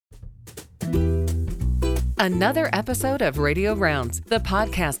Another episode of Radio Rounds, the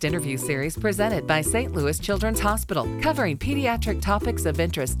podcast interview series presented by St. Louis Children's Hospital, covering pediatric topics of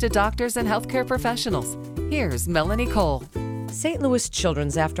interest to doctors and healthcare professionals. Here's Melanie Cole. St. Louis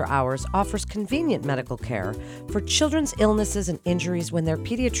Children's After Hours offers convenient medical care for children's illnesses and injuries when their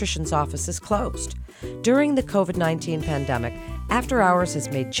pediatrician's office is closed. During the COVID-19 pandemic, After Hours has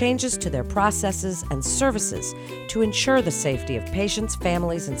made changes to their processes and services to ensure the safety of patients,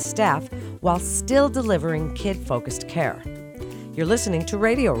 families, and staff while still delivering kid-focused care. You're listening to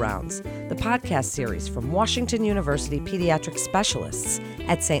Radio Rounds, the podcast series from Washington University pediatric specialists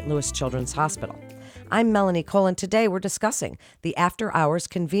at St. Louis Children's Hospital. I'm Melanie Cole, and today we're discussing the After Hours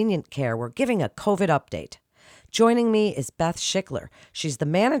convenient care. We're giving a COVID update. Joining me is Beth Schickler. She's the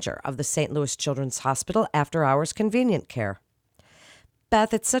manager of the St. Louis Children's Hospital After Hours Convenient Care.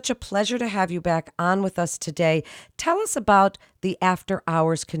 Beth, it's such a pleasure to have you back on with us today. Tell us about the After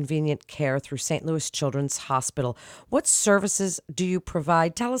Hours Convenient Care through St. Louis Children's Hospital. What services do you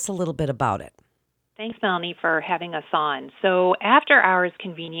provide? Tell us a little bit about it. Thanks, Melanie, for having us on. So After Hours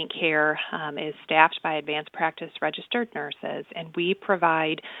Convenient Care is staffed by advanced practice registered nurses, and we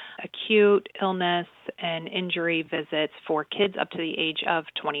provide acute illness and injury visits for kids up to the age of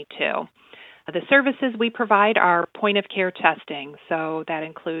 22. The services we provide are point-of-care testing, so that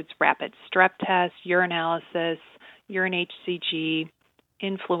includes rapid strep tests, urinalysis, urine HCG,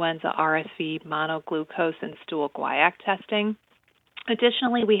 influenza, RSV, monoglucose, and stool guaiac testing.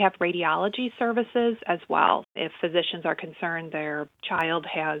 Additionally, we have radiology services as well. If physicians are concerned their child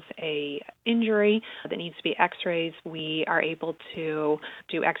has an injury that needs to be x-rays, we are able to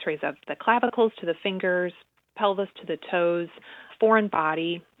do x-rays of the clavicles to the fingers, pelvis to the toes, foreign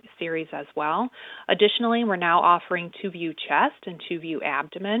body series as well. Additionally, we're now offering 2-view chest and 2-view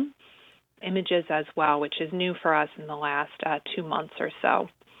abdomen images as well, which is new for us in the last 2 months or so.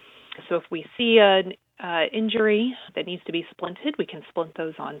 So if we see an injury that needs to be splinted, we can splint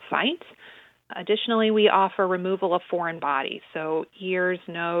those on site. Additionally, we offer removal of foreign bodies, so ears,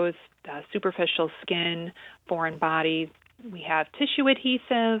 nose, superficial skin, foreign body. We have tissue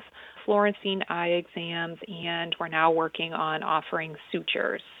adhesive, fluorescein eye exams, and we're now working on offering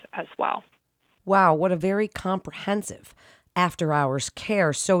sutures as well. Wow, what a very comprehensive after-hours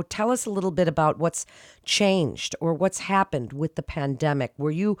care. So tell us a little bit about what's changed or what's happened with the pandemic.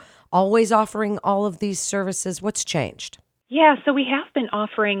 Were you always offering all of these services? What's changed? Yeah, so we have been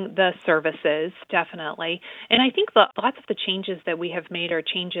offering the services, definitely. And I think lots of the changes that we have made are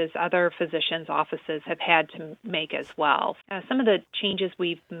changes other physicians' offices have had to make as well. Some of the changes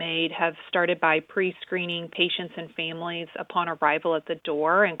we've made have started by pre-screening patients and families upon arrival at the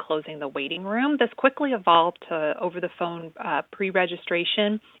door and closing the waiting room. This quickly evolved to over-the-phone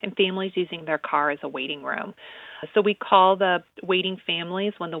pre-registration and families using their car as a waiting room. So we call the waiting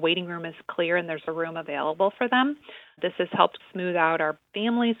families when the waiting room is clear and there's a room available for them. This has helped smooth out our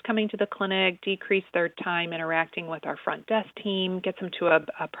families coming to the clinic, decrease their time interacting with our front desk team, gets them to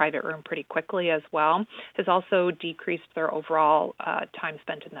a private room pretty quickly as well. Has also decreased their overall time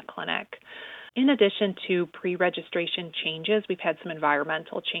spent in the clinic. In addition to pre-registration changes, we've had some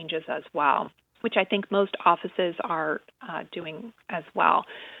environmental changes as well, which I think most offices are doing as well.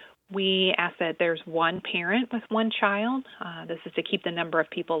 We ask that there's one parent with one child. This is to keep the number of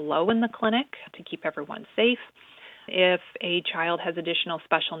people low in the clinic, to keep everyone safe. If a child has additional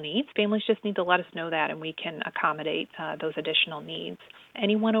special needs, families just need to let us know that, and we can accommodate those additional needs.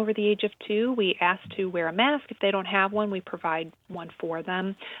 Anyone over the age of 2, we ask to wear a mask. If they don't have one, we provide one for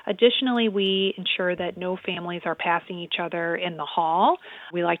them. Additionally, we ensure that no families are passing each other in the hall.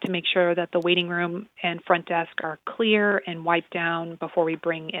 We like to make sure that the waiting room and front desk are clear and wiped down before we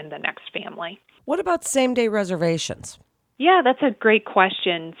bring in the next family. What about same-day reservations? Yeah, that's a great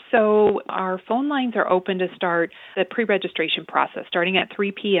question. So our phone lines are open to start the pre-registration process, starting at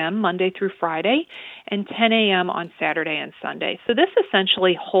 3 p.m. Monday through Friday and 10 a.m. on Saturday and Sunday. So this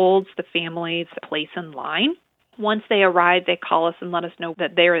essentially holds the family's place in line. Once they arrive, they call us and let us know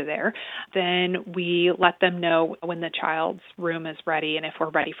that they're there. Then we let them know when the child's room is ready and if we're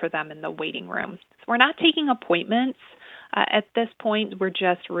ready for them in the waiting room. So we're not taking appointments. At this point, we're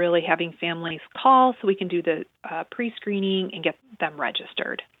just really having families call so we can do the pre-screening and get them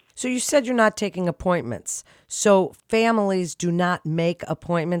registered. So you said you're not taking appointments. So families do not make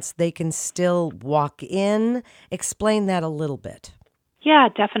appointments. They can still walk in. Explain that a little bit. Yeah,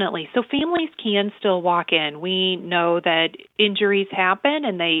 definitely. So families can still walk in. We know that injuries happen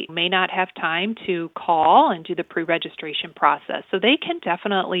and they may not have time to call and do the pre-registration process. So they can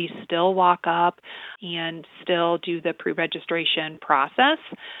definitely still walk up and still do the pre-registration process.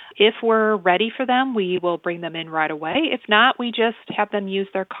 If we're ready for them, we will bring them in right away. If not, we just have them use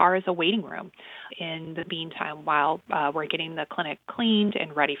their car as a waiting room in the meantime while we're getting the clinic cleaned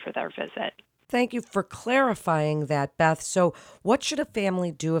and ready for their visit. Thank you for clarifying that, Beth. So, what should a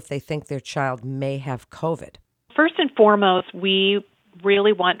family do if they think their child may have COVID? First and foremost, we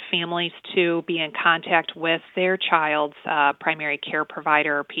really want families to be in contact with their child's primary care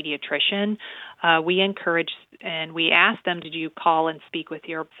provider or pediatrician. We encourage and we ask them, did you call and speak with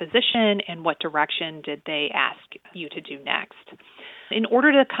your physician, and what direction did they ask you to do next? In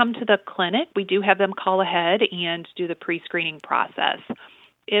order to come to the clinic, we do have them call ahead and do the pre-screening process.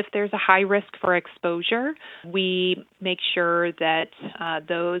 If there's a high risk for exposure, we make sure that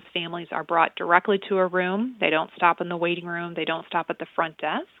those families are brought directly to a room. They don't stop in the waiting room. They don't stop at the front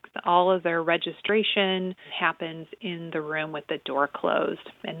desk. All of their registration happens in the room with the door closed.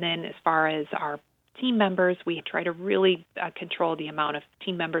 And then as far as our team members, we try to really control the amount of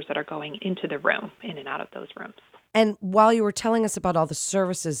team members that are going into the room, in and out of those rooms. And while you were telling us about all the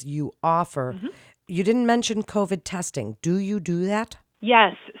services you offer, you didn't mention COVID testing. Do you do that?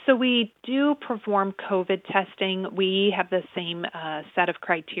 Yes, so we do perform COVID testing. We have the same set of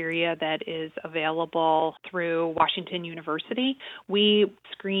criteria that is available through Washington University. We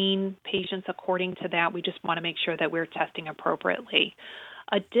screen patients according to that. We just want to make sure that we're testing appropriately.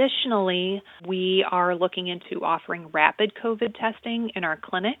 Additionally, we are looking into offering rapid COVID testing in our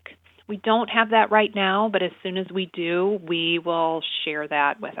clinic. We don't have that right now, but as soon as we do, we will share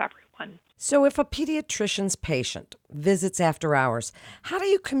that with everyone. So if a pediatrician's patient visits after hours, how do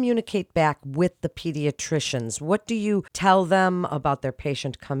you communicate back with the pediatricians? What do you tell them about their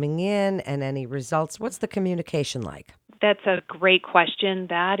patient coming in and any results? What's the communication like? That's a great question.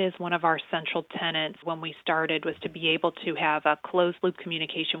 That is one of our central tenets when we started, was to be able to have a closed loop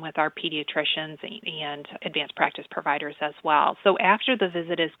communication with our pediatricians and advanced practice providers as well. So after the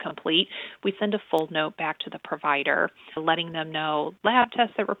visit is complete, we send a full note back to the provider, letting them know lab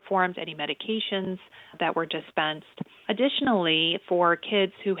tests that were performed, any medications that were dispensed. Additionally, for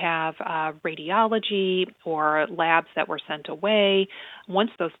kids who have radiology or labs that were sent away, once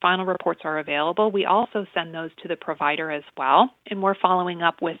those final reports are available, we also send those to the provider as well, and we're following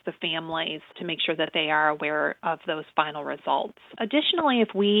up with the families to make sure that they are aware of those final results. Additionally, if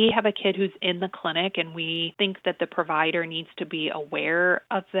we have a kid who's in the clinic and we think that the provider needs to be aware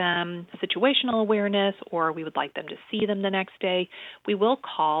of them, situational awareness, or we would like them to see them the next day, we will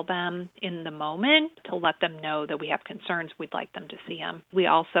call them in the moment to let them know that we have concerns, we'd like them to see them. We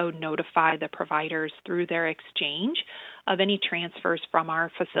also notify the providers through their exchange of any transfers from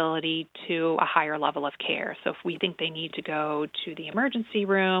our facility to a higher level of care. So if we think they need to go to the emergency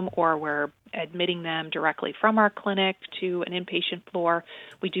room, or we're admitting them directly from our clinic to an inpatient floor,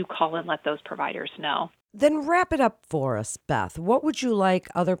 we do call and let those providers know. Then wrap it up for us, Beth. What would you like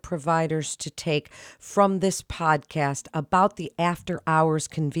other providers to take from this podcast about the after-hours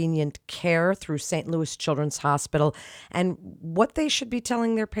convenient care through St. Louis Children's Hospital, and what they should be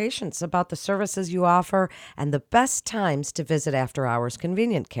telling their patients about the services you offer and the best times to visit after-hours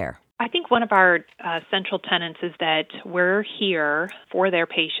convenient care? I think one of our central tenets is that we're here for their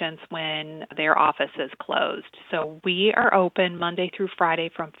patients when their office is closed. So we are open Monday through Friday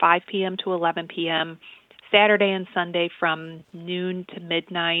from 5 p.m. to 11 p.m., Saturday and Sunday from noon to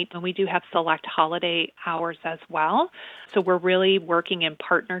midnight, and we do have select holiday hours as well. So we're really working in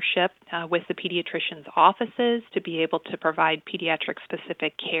partnership with the pediatricians' offices to be able to provide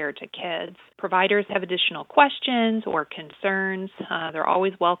pediatric-specific care to kids. Providers have additional questions or concerns. They're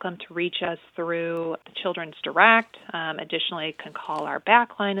always welcome to reach us through the Children's Direct. Additionally, can call our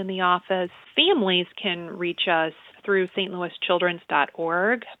backline in the office. Families can reach us through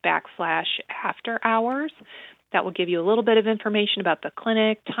stlouischildrens.org/after-hours. That will give you a little bit of information about the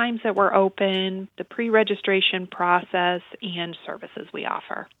clinic, times that we're open, the pre-registration process, and services we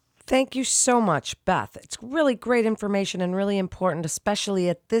offer. Thank you so much, Beth. It's really great information and really important, especially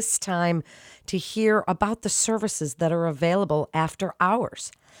at this time, to hear about the services that are available after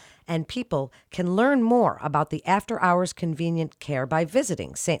hours. And people can learn more about the after-hours convenient care by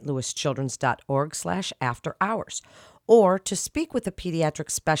visiting stlouischildrens.org/after-hours. Or to speak with a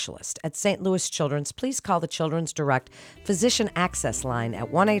pediatric specialist at St. Louis Children's, please call the Children's Direct Physician Access Line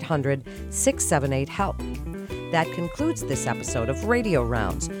at 1-800-678-HELP. That concludes this episode of Radio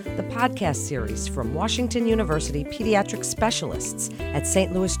Rounds, the podcast series from Washington University pediatric specialists at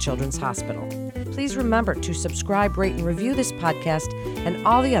St. Louis Children's Hospital. Please please remember to subscribe, rate, and review this podcast and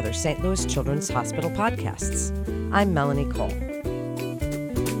all the other St. Louis Children's Hospital podcasts. I'm Melanie Cole.